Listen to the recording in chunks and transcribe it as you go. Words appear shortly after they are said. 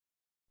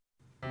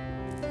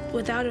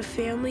Without a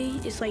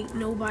family, it's like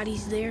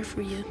nobody's there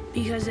for you.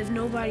 Because if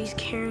nobody's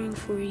caring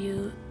for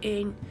you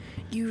and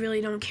you really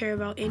don't care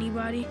about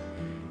anybody,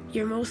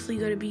 you're mostly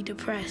going to be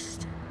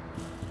depressed.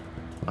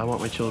 I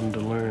want my children to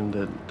learn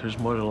that there's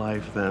more to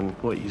life than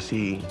what you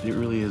see. It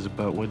really is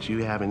about what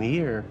you have in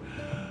here,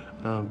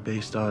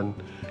 based on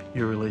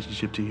your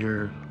relationship to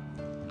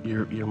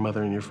your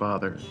mother and your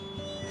father.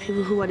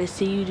 People who want to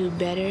see you do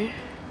better,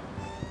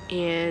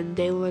 and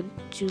they want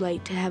you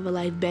to have a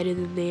life better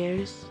than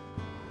theirs.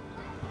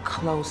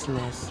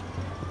 Closeness,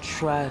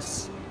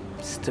 trust,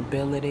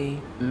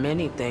 stability,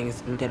 many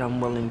things that I'm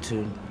willing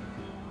to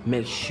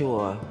make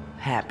sure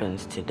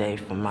happens today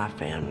for my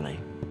family.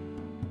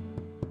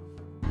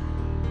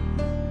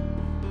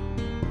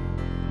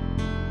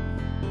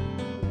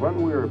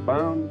 When we are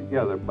bound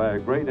together by a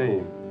great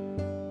aim,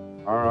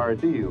 our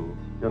ideals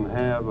can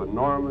have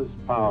enormous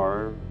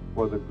power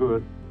for the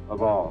good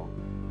of all.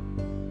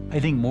 I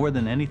think more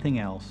than anything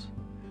else,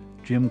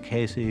 Jim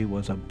Casey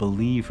was a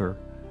believer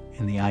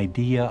in the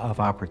idea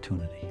of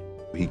opportunity.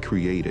 He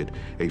created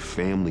a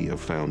family of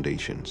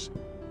foundations.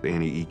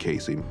 Annie E.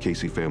 Casey,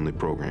 Casey Family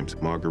Programs,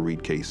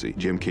 Marguerite Casey,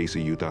 Jim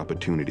Casey Youth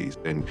Opportunities,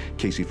 and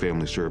Casey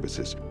Family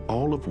Services,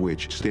 all of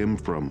which stem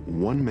from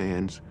one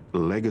man's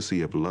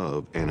legacy of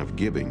love and of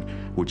giving,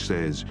 which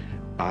says,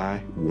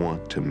 I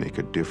want to make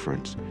a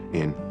difference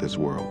in this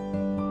world.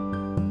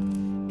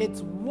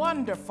 It's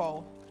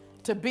wonderful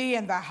to be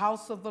in the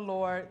house of the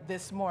Lord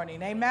this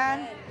morning,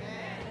 amen? Amen.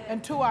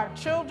 And to our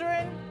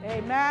children,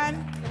 amen,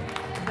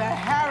 the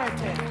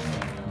heritage.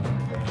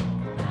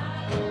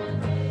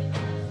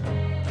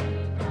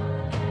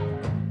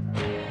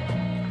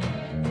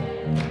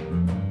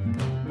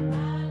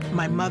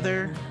 My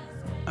mother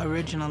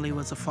originally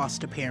was a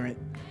foster parent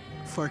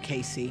for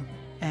Casey,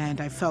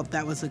 and I felt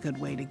that was a good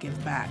way to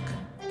give back.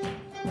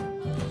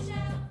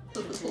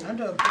 I'm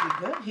doing pretty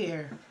good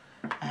here.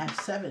 I have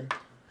 7.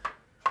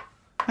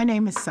 My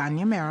name is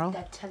Sonia Merrill.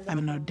 I'm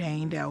an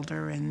ordained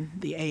elder in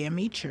the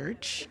AME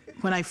Church.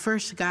 When I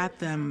first got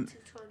them,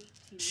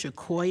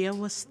 Shakoya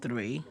was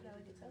 3,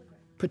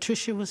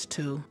 Patricia was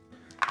 2,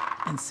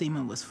 and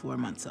Seema was 4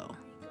 months old.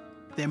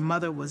 Their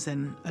mother was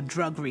in a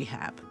drug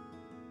rehab,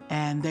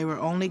 and they were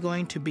only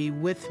going to be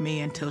with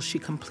me until she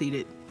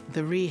completed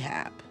the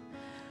rehab.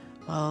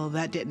 Well,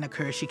 that didn't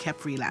occur. She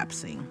kept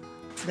relapsing.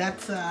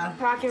 That's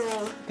rock and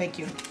roll. Thank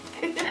you.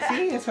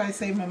 See, that's why I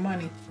save my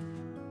money.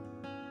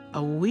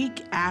 A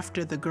week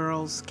after the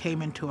girls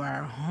came into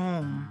our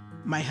home,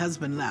 my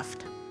husband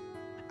left.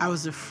 I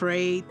was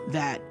afraid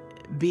that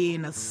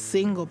being a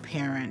single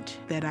parent,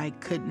 that I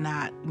could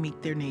not meet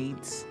their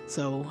needs.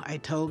 So I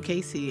told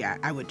Casey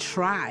I would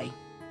try.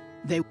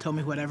 They told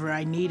me whatever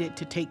I needed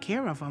to take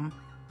care of them,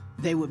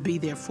 they would be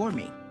there for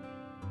me.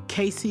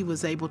 Casey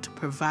was able to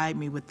provide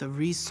me with the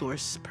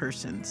resource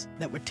persons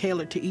that were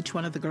tailored to each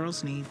one of the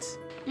girls' needs.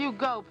 You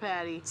go,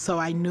 Patty. So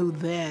I knew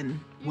then,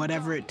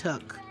 whatever it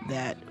took,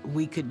 that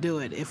we could do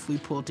it if we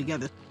pulled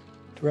together.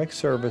 Direct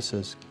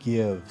Services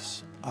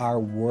gives our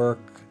work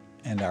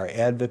and our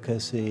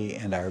advocacy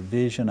and our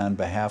vision on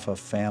behalf of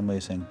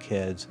families and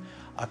kids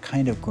a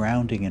kind of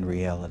grounding in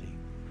reality.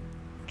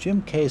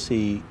 Jim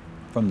Casey,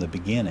 from the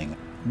beginning,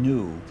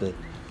 knew that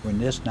we're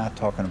just not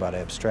talking about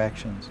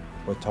abstractions.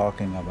 We're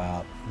talking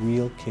about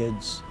real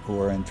kids who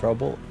are in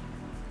trouble.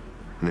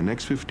 In the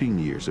next 15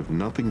 years, if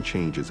nothing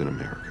changes in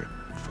America,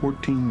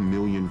 14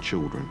 million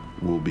children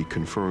will be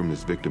confirmed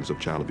as victims of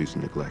child abuse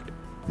and neglect.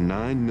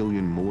 9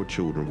 million more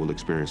children will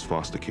experience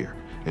foster care,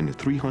 and the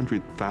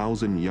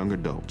 300,000 young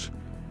adults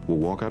will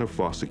walk out of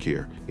foster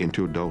care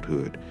into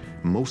adulthood,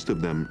 most of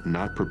them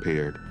not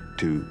prepared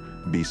to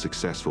be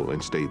successful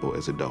and stable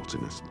as adults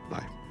in this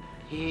life.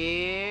 Here's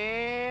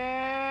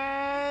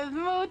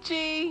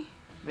Moochie.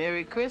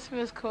 Merry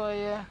Christmas,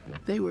 Koya.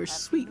 They were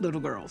sweet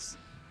little girls.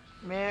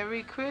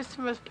 Merry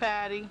Christmas,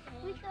 Patty.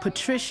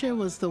 Patricia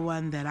was the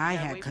one that I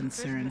had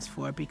concerns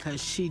for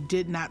because she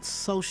did not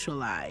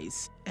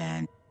socialize,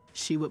 and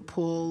she would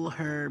pull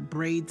her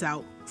braids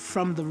out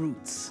from the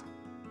roots.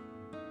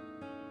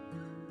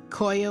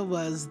 Koya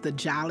was the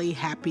jolly,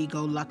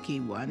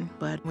 happy-go-lucky one,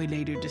 but we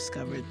later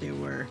discovered there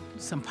were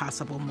some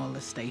possible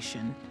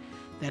molestation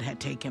that had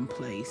taken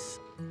place.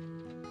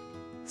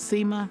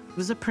 Seema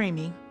was a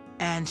preemie,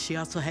 and she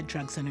also had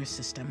drugs in her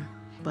system.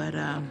 But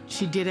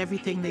she did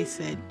everything they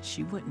said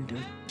she wouldn't do.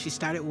 She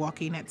started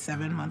walking at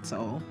 7 months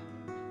old,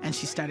 and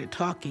she started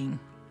talking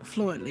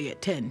fluently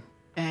at 10,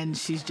 and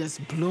she's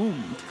just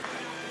bloomed.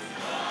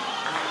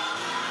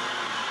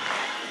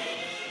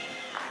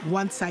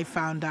 Once I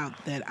found out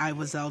that I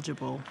was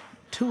eligible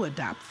to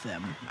adopt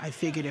them, I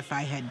figured if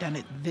I had done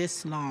it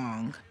this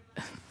long,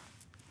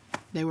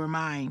 they were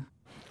mine.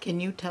 Can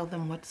you tell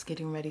them what's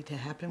getting ready to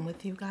happen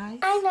with you guys?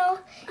 I know.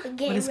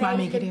 What is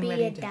Mommy getting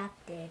ready to do?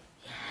 Adopted.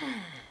 Yeah.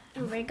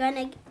 And we're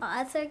gonna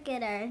also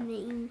get our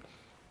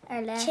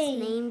last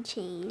name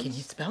changed. Can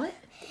you spell it?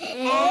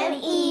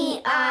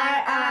 MERRILL.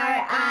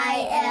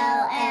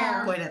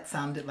 Boy, that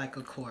sounded like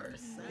a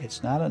chorus.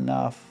 It's not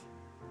enough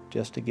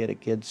just to get a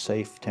kid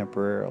safe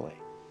temporarily.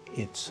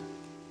 It's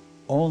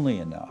only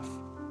enough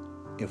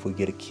if we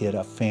get a kid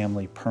a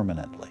family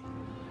permanently.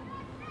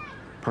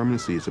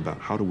 Permanency is about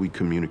how do we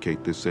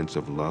communicate this sense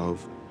of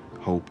love,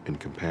 hope, and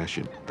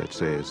compassion that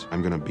says,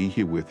 I'm going to be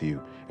here with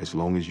you as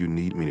long as you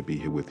need me to be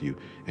here with you,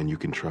 and you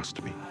can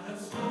trust me.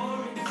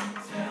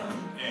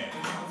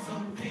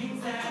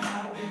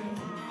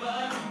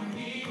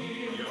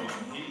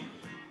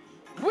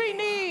 We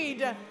need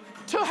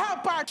to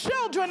help our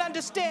children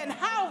understand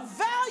how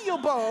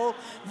valuable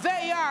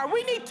they are.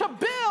 We need to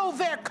build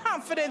their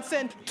confidence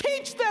and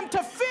teach them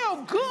to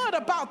feel good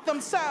about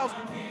themselves.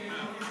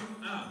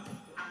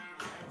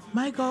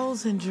 My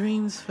goals and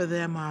dreams for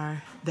them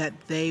are that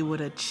they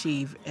would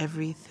achieve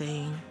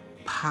everything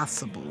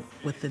possible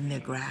within their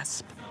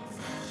grasp.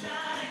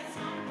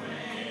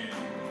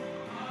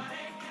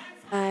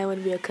 I want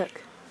to be a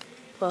cook,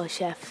 well, a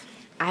chef.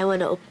 I want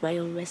to open my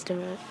own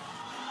restaurant.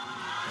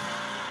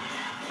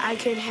 I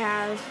could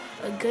have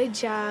a good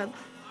job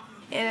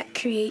and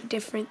create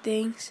different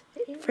things.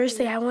 First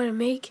thing I want to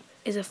make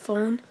is a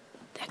phone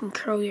that can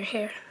curl your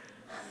hair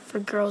for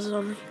girls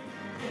only.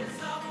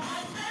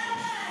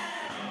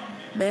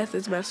 Math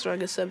is my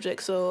strongest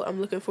subject, so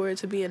I'm looking forward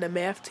to being a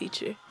math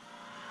teacher.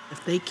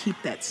 If they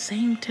keep that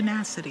same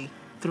tenacity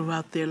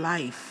throughout their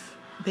life,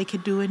 they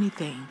could do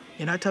anything.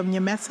 You know, I tell them,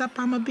 you mess up,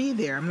 I'm gonna be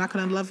there. I'm not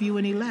gonna love you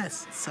any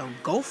less, so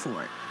go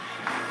for it.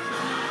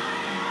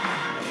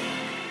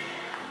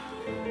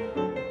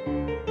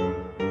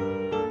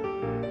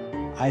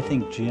 I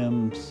think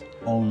Jim's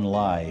own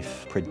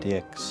life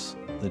predicts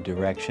the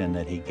direction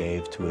that he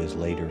gave to his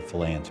later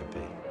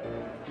philanthropy.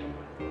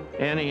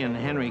 Annie and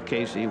Henry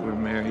Casey were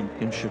married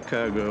in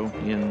Chicago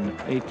in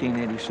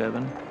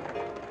 1887.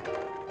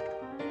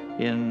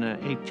 In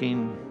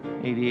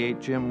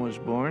 1888, Jim was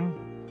born.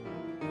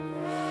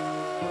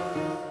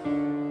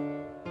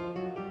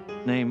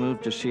 They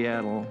moved to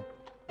Seattle.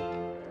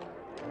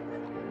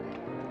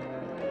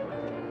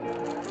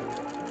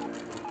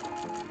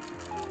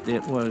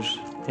 It was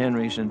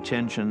Henry's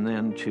intention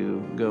then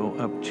to go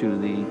up to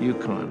the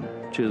Yukon,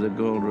 to the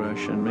gold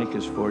rush, and make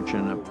his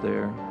fortune up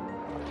there.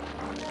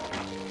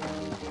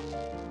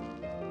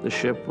 The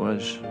ship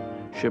was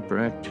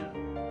shipwrecked.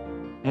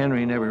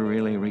 Henry never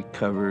really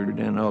recovered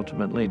and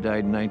ultimately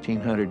died in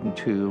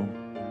 1902.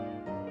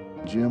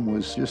 Jim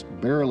was just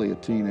barely a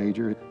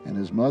teenager, and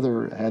his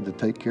mother had to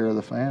take care of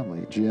the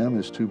family. Jim,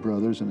 his two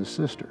brothers, and his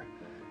sister.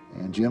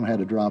 And Jim had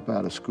to drop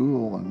out of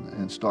school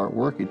and start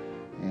working.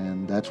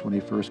 And that's when he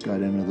first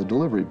got into the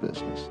delivery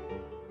business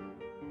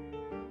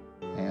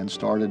and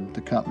started the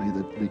company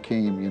that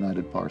became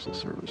United Parcel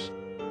Service.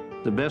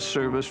 The best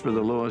service for the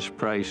lowest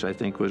price, I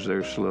think, was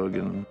their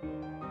slogan.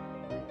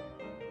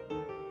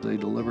 They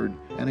delivered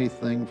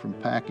anything from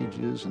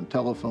packages and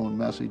telephone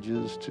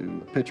messages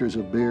to pitchers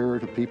of beer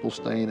to people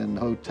staying in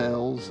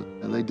hotels.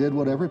 And they did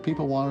whatever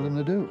people wanted them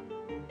to do.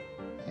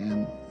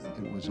 And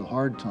it was a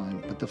hard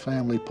time, but the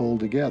family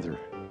pulled together.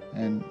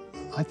 And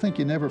I think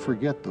you never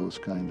forget those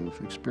kind of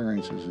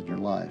experiences in your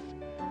life.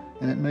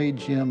 And it made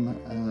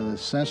Jim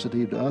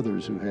sensitive to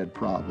others who had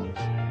problems.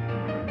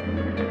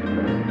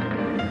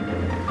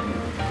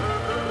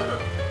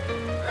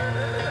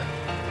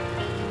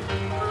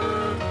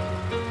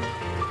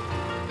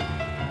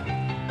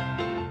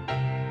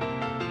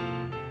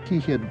 He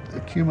had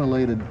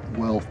accumulated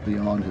wealth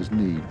beyond his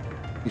need.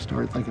 He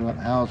started thinking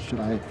about how should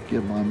I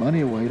give my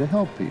money away to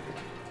help people.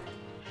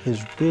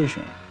 His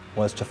vision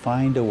was to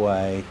find a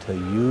way to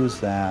use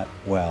that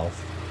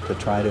wealth to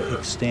try to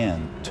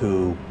extend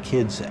to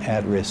kids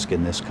at risk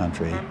in this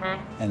country.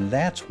 And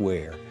that's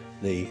where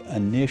the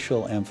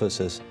initial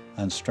emphasis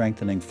on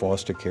strengthening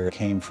foster care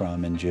came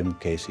from in Jim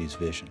Casey's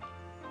vision.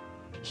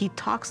 He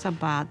talks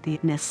about the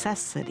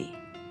necessity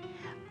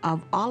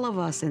of all of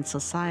us in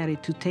society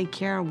to take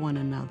care of one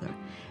another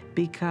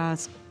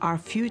because our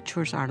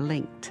futures are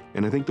linked.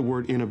 And I think the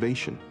word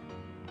innovation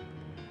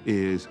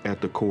is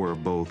at the core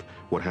of both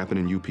what happened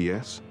in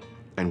UPS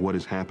and what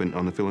has happened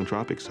on the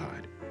philanthropic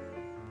side.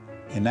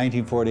 In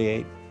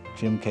 1948,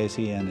 Jim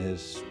Casey and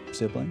his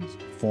siblings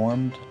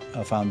formed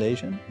a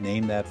foundation,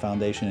 named that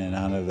foundation in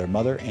honor of their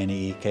mother,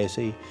 Annie E.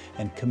 Casey,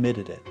 and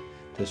committed it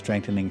to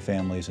strengthening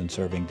families and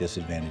serving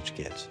disadvantaged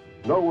kids.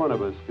 No one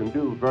of us can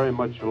do very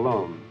much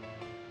alone,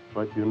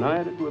 but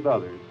united with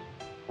others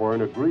for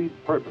an agreed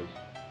purpose,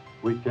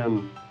 we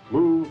can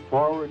move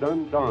forward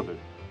undaunted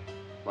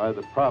by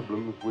the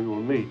problems we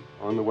will meet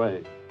on the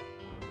way.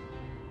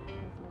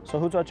 So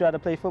who taught you how to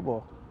play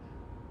football?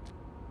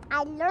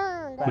 I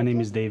learned. My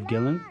name is Dave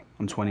Gillen.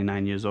 I'm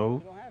 29 years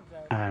old.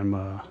 I'm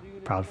a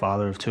proud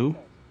father of two.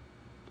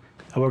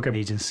 I work at an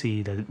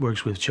agency that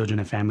works with children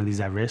and families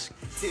at risk.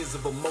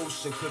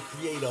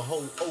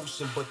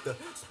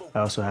 I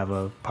also have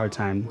a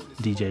part-time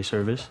DJ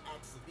service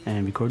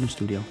and recording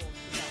studio.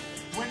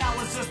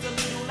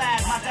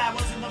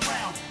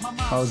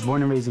 I was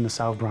born and raised in the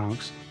South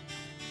Bronx.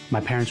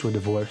 My parents were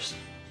divorced.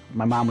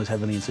 My mom was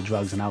heavily into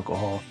drugs and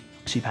alcohol.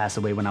 She passed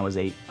away when I was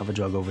 8 of a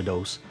drug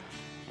overdose.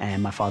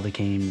 And my father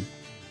came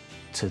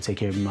to take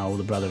care of my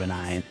older brother and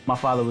I. My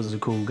father was a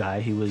cool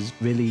guy. He was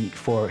really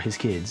for his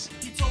kids.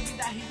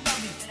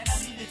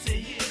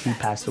 He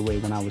passed away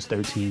when I was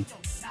 13.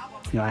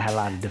 You know, I had a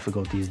lot of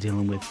difficulties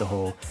dealing with the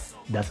whole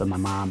death of my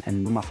mom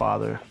and my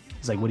father.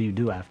 It's like, what do you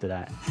do after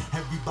that?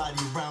 Everybody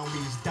around me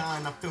is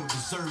dying, I feel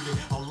deserted.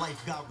 All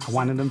life got I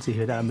wanted them to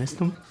hear that I missed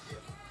them,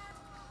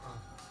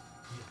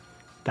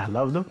 that I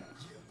loved them.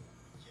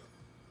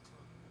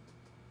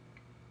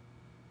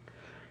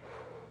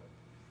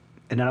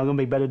 And then I'm gonna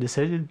make better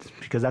decisions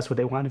because that's what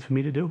they wanted for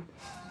me to do.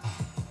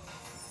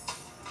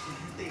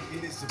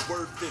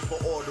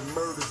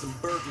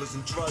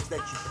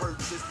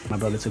 My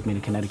brother took me to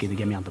Connecticut to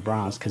get me out the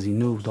Bronx because he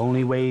knew the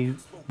only way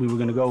we were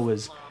gonna go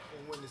was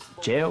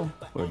jail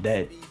or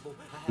dead.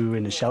 We were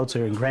in a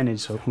shelter in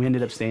Greenwich, so we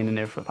ended up staying in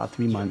there for about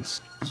 3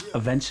 months.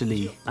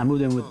 Eventually, I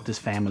moved in with this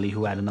family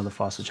who had another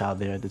foster child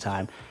there at the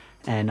time,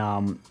 and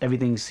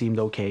everything seemed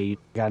okay.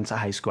 Got into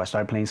high school, I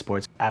started playing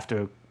sports.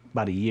 After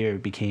about a year,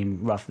 it became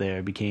rough there.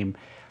 It became,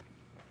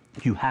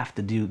 you have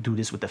to do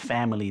this with the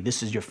family.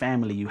 This is your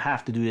family. You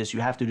have to do this. You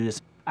have to do this.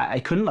 I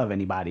couldn't love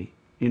anybody.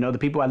 You know, the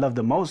people I loved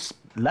the most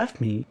left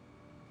me.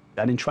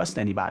 I didn't trust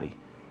anybody.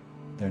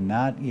 They're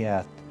not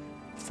yet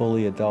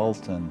fully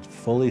adult and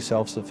fully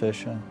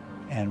self-sufficient.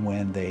 And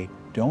when they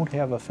don't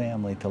have a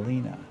family to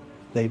lean on,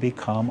 they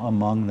become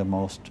among the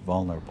most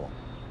vulnerable.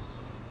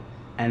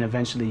 And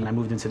eventually I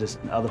moved into this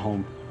other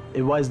home.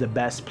 It was the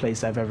best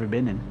place I've ever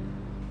been in.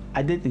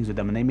 I did things with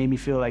them and they made me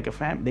feel like a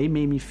family. They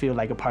made me feel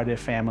like a part of their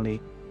family.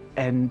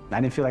 And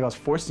I didn't feel like I was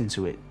forced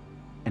into it.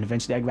 And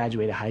eventually I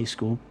graduated high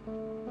school,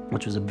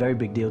 which was a very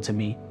big deal to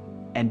me.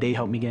 And they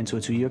helped me get into a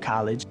 2-year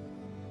college.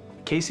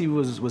 Casey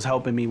was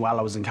helping me while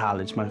I was in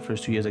college, my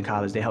first 2 years in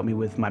college. They helped me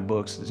with my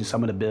books,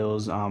 some of the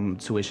bills,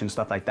 tuition,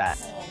 stuff like that.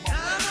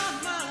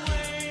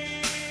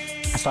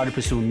 I started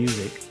pursuing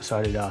music. I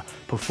started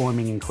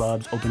performing in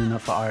clubs, opening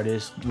up for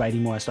artists,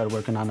 writing more. I started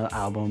working on an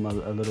album, a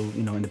little,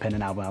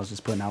 independent album I was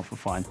just putting out for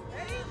fun.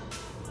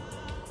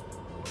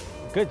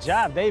 Good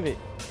job, David.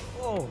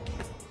 Whoa.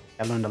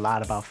 I learned a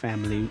lot about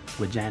family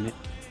with Janet.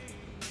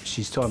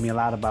 She's taught me a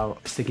lot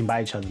about sticking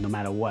by each other no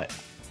matter what.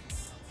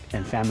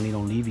 And family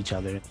don't leave each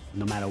other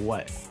no matter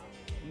what.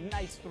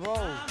 Nice throw.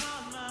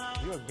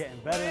 You're getting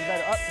better and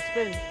better. Up the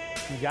spin.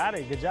 You got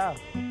it. Good job.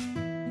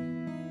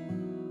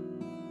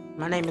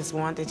 My name is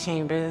Wanda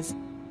Chambers.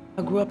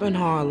 I grew up in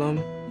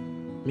Harlem.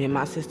 Me and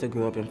my sister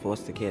grew up in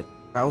foster care.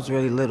 I was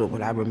really little,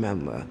 but I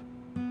remember.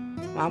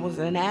 I was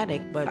an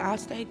addict, but I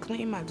stayed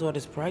clean my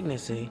daughter's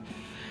pregnancy.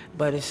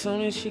 But as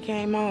soon as she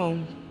came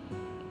home,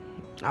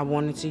 I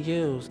wanted to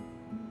use.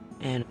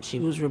 And she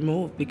was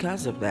removed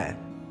because of that.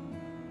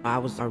 I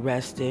was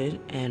arrested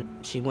and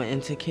she went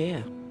into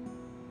care.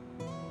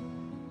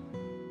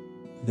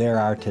 There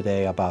are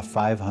today about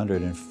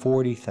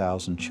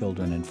 540,000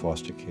 children in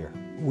foster care.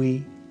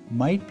 We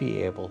might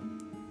be able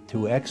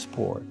to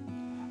export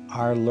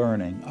our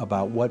learning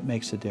about what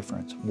makes a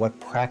difference, what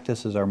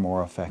practices are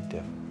more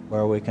effective,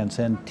 where we can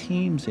send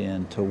teams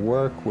in to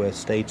work with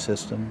state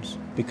systems,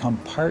 become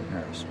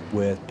partners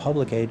with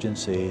public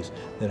agencies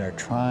that are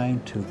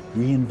trying to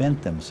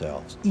reinvent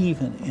themselves,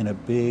 even in a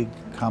big,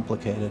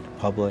 complicated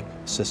public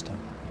system.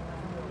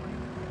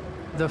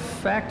 The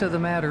fact of the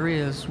matter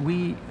is,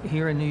 we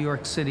here in New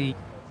York City,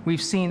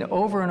 we've seen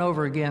over and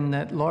over again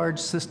that large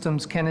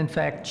systems can in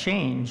fact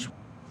change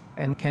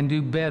and can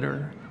do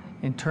better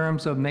in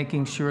terms of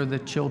making sure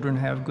that children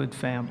have good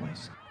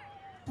families.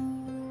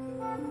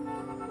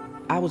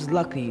 I was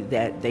lucky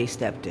that they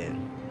stepped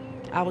in.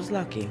 I was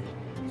lucky.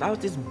 I was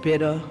this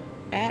bitter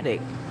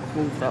addict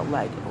who felt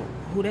like, oh,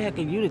 who the heck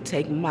are you to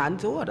take my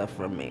daughter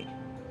from me?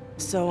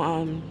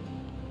 So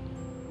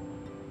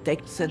they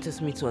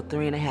sentenced me to a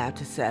 3.5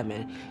 to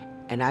 7,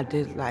 and I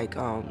did like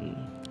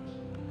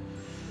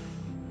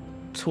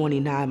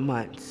 29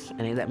 months,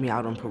 and they let me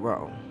out on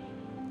parole.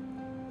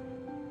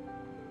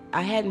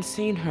 I hadn't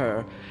seen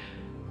her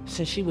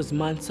since she was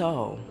months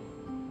old.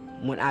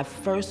 When I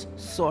first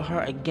saw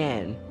her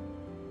again,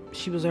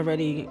 she was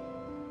already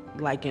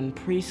like in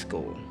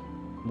preschool,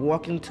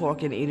 walking,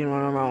 talking, eating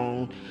on her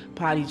own,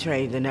 potty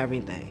trained and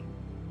everything.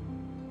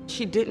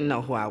 She didn't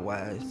know who I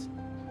was.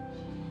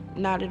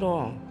 Not at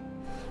all.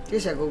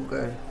 She's a good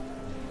girl.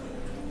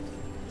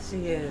 She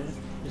is.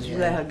 You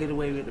let her get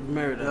away with the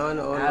murder.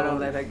 No, I don't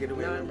let her get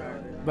away with the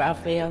murder.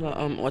 Rafaela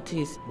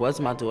Ortiz was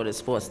my daughter's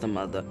foster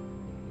mother.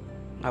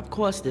 Of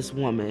course, this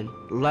woman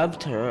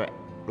loved her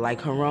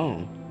like her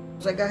own.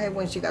 I got her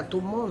when she got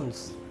 2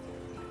 months,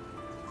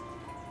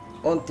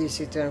 until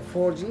she turned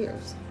 4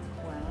 years.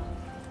 Wow.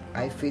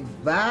 I feel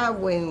bad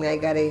when I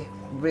gotta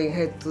bring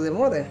her to the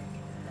mother,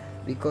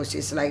 because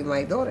she's like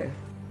my daughter.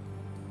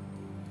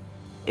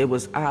 It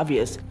was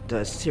obvious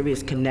the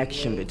serious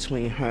connection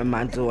between her and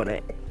my daughter.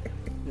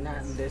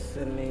 Not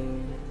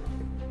listening.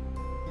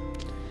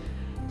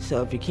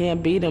 So if you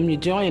can't beat them, you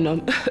join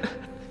them.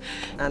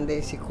 And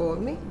then she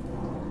called me.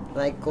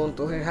 I come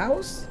to her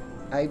house,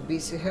 I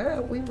visit her,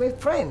 and we were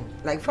friends,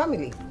 like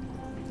family.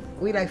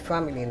 We like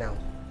family now.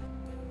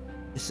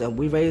 So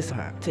we raised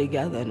her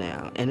together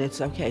now, and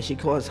it's okay. She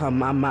calls her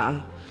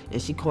mama,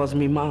 and she calls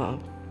me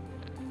mom.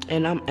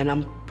 And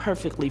I'm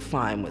perfectly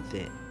fine with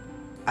it.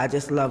 I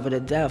just love her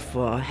to death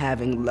for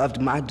having loved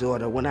my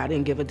daughter when I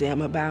didn't give a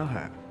damn about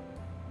her.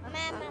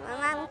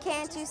 Mama,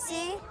 Did you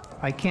see?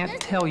 I can't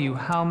tell you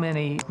how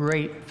many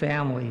great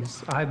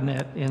families I've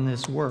met in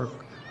this work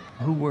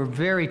who were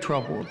very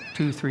troubled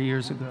 2-3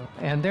 years ago.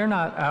 And they're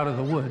not out of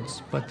the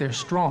woods, but they're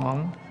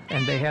strong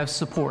and they have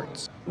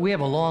supports. We have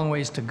a long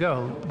ways to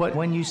go, but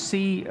when you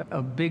see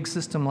a big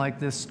system like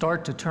this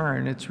start to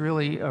turn, it's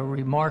really a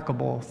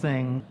remarkable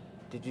thing.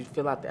 Did you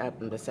fill out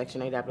the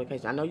Section 8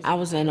 application? I know I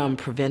was in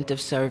preventive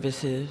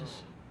services.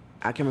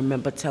 I can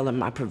remember telling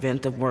my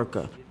preventive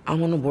worker, I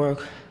want to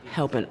work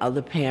helping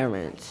other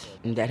parents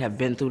that have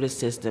been through the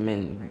system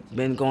and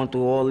been going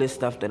through all this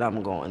stuff that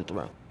I'm going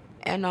through.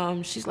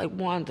 And she's like,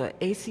 Wanda,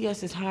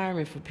 ACS is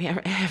hiring for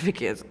parent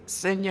advocates.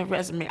 Send your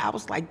resume. I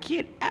was like,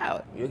 get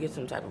out. You'll get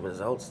some type of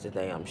results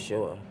today, I'm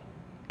sure.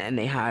 And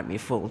they hired me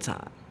full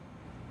time.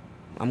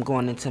 I'm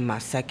going into my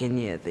 2nd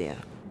year there.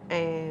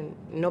 And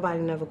nobody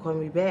never called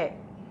me back.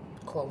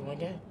 Call them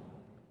again.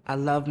 I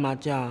love my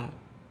job.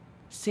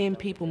 Seeing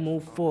people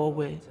move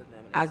forward,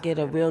 I get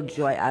a real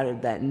joy out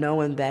of that,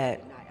 knowing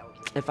that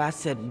if I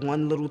said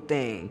one little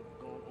thing,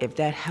 if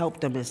that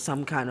helped them in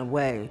some kind of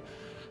way,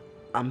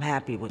 I'm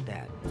happy with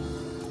that.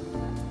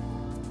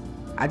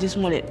 I just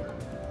wanted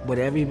what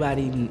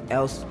everybody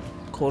else,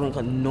 quote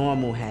unquote,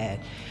 normal had,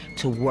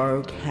 to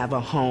work, have a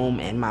home,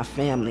 and my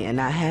family,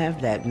 and I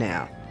have that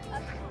now.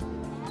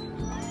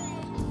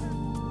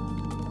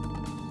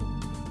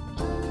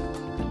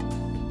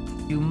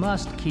 You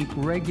must keep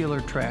regular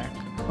track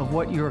of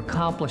what you're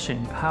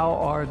accomplishing. How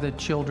are the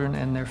children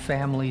and their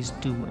families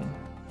doing?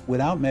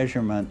 Without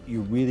measurement,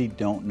 you really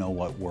don't know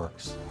what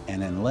works.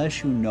 And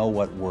unless you know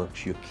what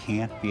works, you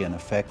can't be an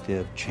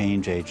effective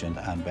change agent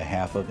on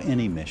behalf of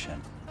any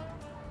mission.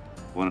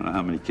 We want to know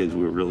how many kids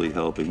we're really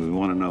helping. We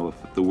want to know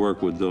if the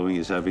work we're doing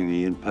is having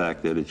the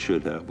impact that it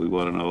should have. We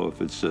want to know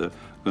if it's going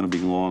to be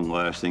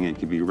long-lasting and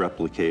can be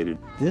replicated.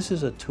 This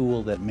is a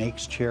tool that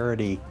makes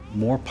charity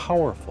more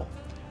powerful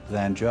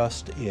than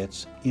just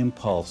its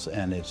impulse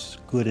and its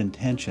good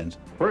intentions.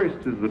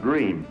 First is the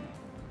dream,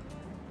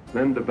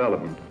 then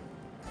development,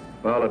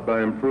 followed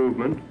by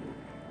improvement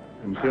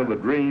until the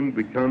dream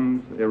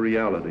becomes a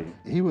reality.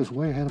 He was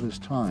way ahead of his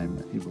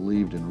time. He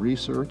believed in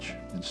research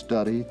and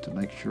study to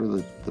make sure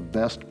that the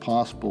best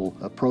possible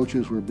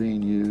approaches were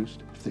being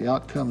used. If the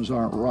outcomes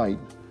aren't right,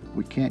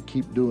 we can't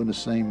keep doing the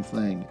same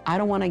thing. I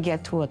don't want to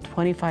get to a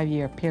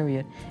 25-year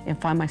period and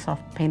find myself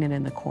painted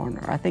in the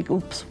corner. I think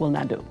oops will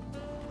not do.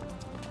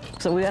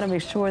 So we got to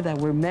make sure that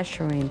we're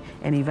measuring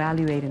and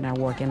evaluating our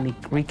work and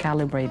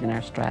recalibrating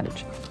our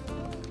strategy.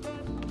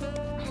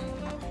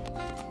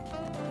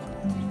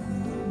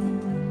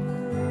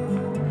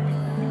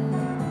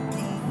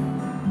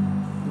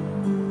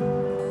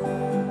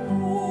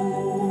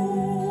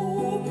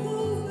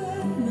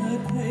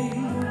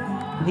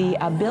 The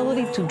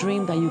ability to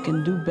dream that you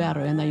can do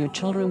better and that your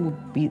children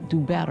will do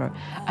better,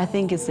 I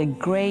think is a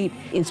great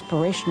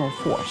inspirational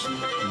force.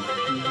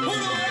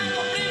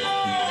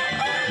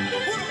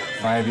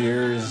 5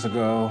 years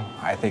ago,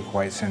 I think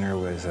White Center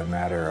was a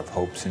matter of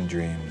hopes and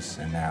dreams,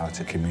 and now it's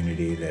a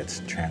community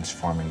that's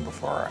transforming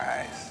before our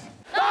eyes.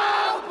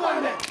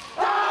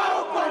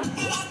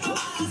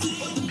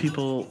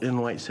 People in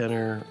White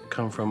Center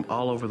come from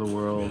all over the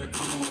world.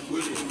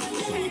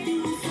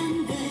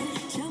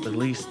 At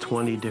least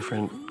 20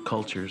 different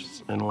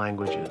cultures and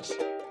languages.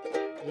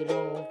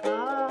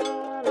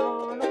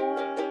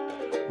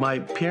 My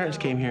parents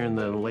came here in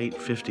the late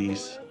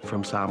 50s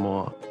from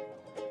Samoa.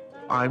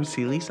 I'm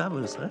Celie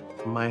Savusa.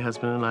 My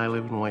husband and I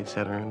live in White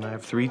Center, and I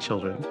have 3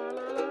 children.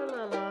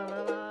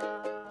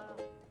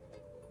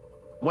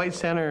 White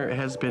Center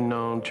has been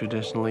known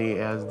traditionally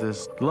as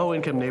this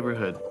low-income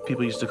neighborhood.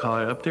 People used to call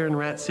it up there in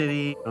Rat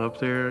City,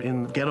 up there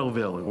in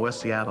Ghettoville in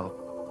West Seattle.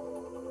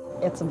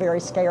 It's a very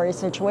scary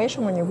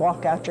situation when you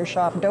walk out your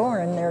shop door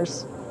and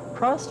there's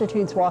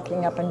prostitutes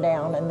walking up and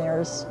down and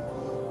there's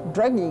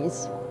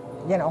druggies,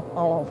 you know,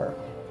 all over.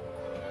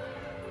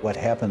 What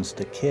happens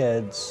to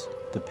kids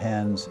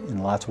depends in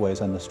lots of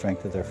ways on the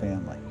strength of their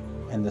family.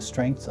 And the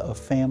strength of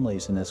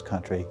families in this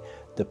country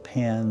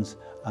depends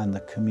on the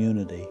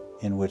community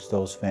in which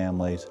those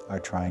families are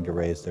trying to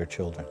raise their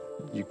children.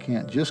 You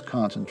can't just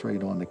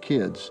concentrate on the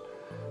kids,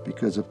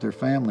 because if their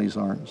families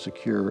aren't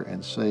secure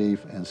and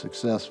safe and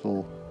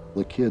successful,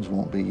 the kids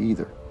won't be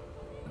either.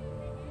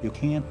 You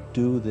can't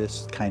do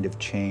this kind of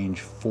change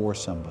for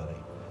somebody.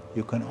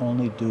 You can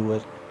only do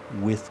it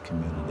with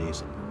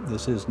communities.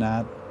 This is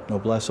not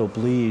noblesse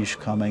oblige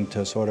coming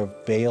to sort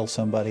of bail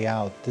somebody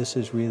out. This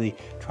is really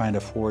trying to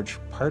forge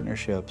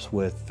partnerships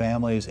with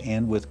families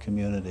and with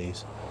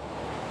communities.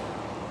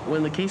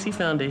 When the Casey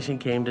Foundation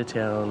came to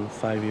town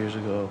 5 years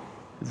ago,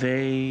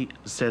 they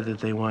said that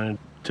they wanted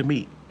to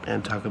meet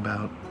and talk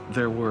about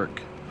their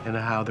work and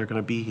how they're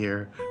going to be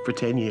here for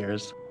 10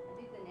 years.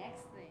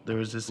 There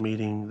was this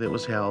meeting that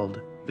was held.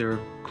 There were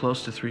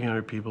close to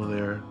 300 people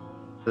there.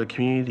 The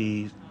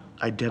community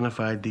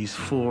identified these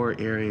 4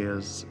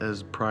 areas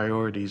as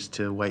priorities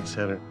to White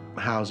Center: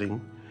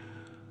 housing,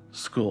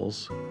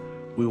 schools,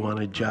 we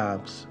wanted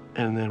jobs,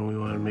 and then we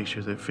wanted to make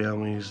sure that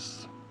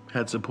families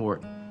had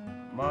support.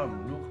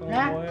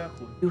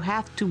 You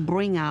have to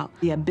bring out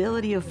the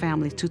ability of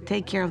families to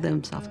take care of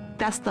themselves.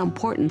 That's the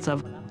importance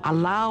of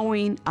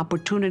allowing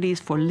opportunities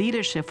for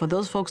leadership for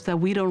those folks that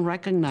we don't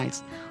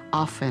recognize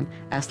often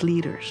as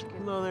leaders.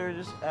 No, they were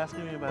just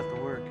asking me about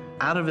the work.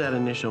 Out of that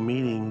initial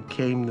meeting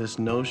came this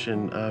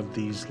notion of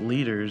these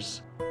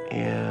leaders,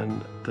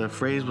 and the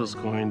phrase was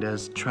coined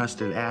as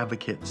trusted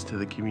advocates to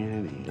the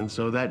community. And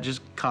so that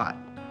just caught.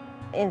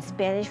 In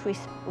Spanish,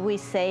 we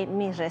say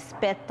mis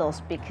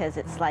respetos, because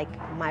it's like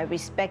my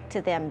respect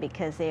to them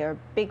because they are a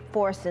big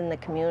force in the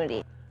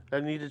community.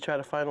 I need to try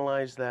to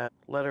finalize that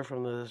letter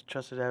from the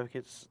trusted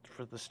advocates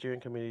for the steering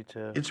committee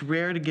to... It's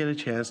rare to get a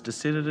chance to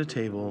sit at a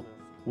table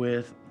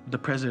with the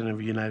president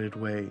of United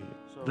Way,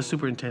 the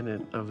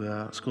superintendent of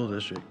the school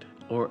district,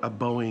 or a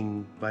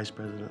Boeing vice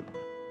president.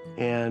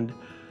 And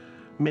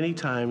many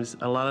times,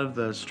 a lot of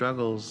the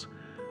struggles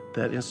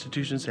that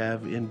institutions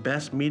have in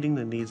best meeting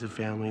the needs of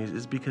families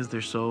is because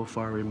they're so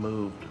far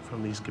removed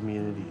from these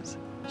communities.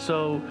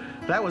 So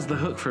that was the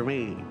hook for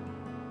me.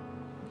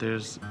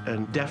 There's a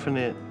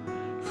definite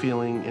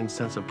feeling and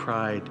sense of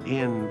pride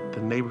in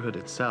the neighborhood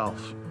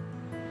itself.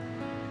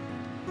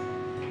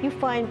 You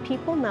find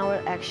people now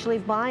are actually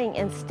buying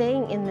and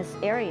staying in this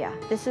area.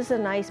 This is a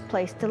nice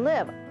place to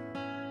live.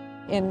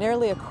 In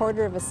nearly a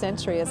quarter of a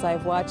century, as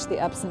I've watched the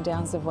ups and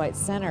downs of White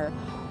Center,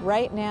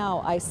 right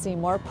now I see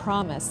more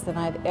promise than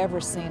I've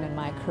ever seen in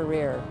my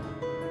career.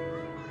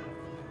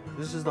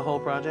 This is the whole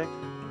project?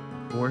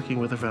 Working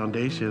with a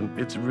foundation,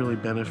 it's really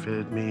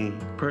benefited me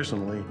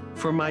personally.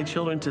 For my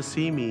children to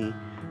see me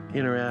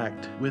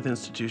interact with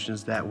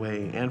institutions that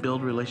way and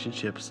build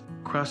relationships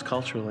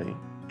cross-culturally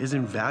is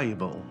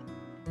invaluable.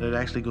 It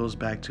actually goes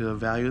back to a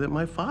value that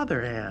my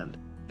father had,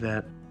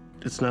 that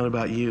it's not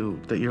about you,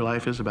 that your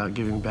life is about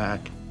giving back.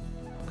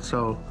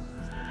 So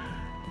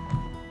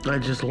I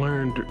just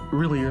learned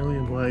really early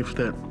in life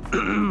that,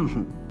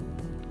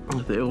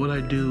 that what I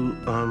do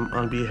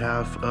on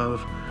behalf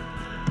of,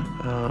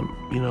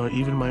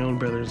 even my own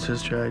brother and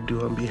sister, I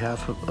do on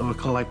behalf of a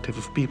collective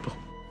of people.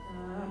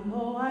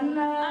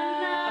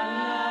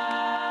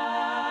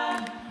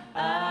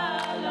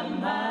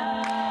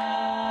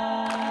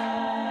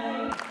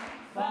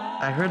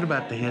 I heard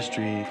about the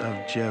history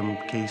of Jim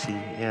Casey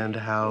and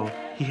how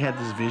he had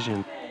this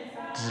vision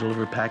to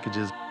deliver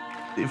packages.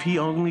 If he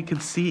only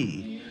could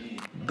see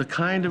the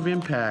kind of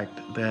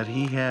impact that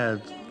he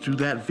had through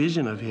that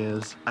vision of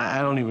his, I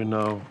don't even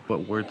know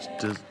what words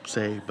to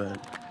say,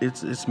 but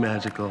it's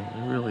magical.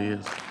 It really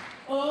is.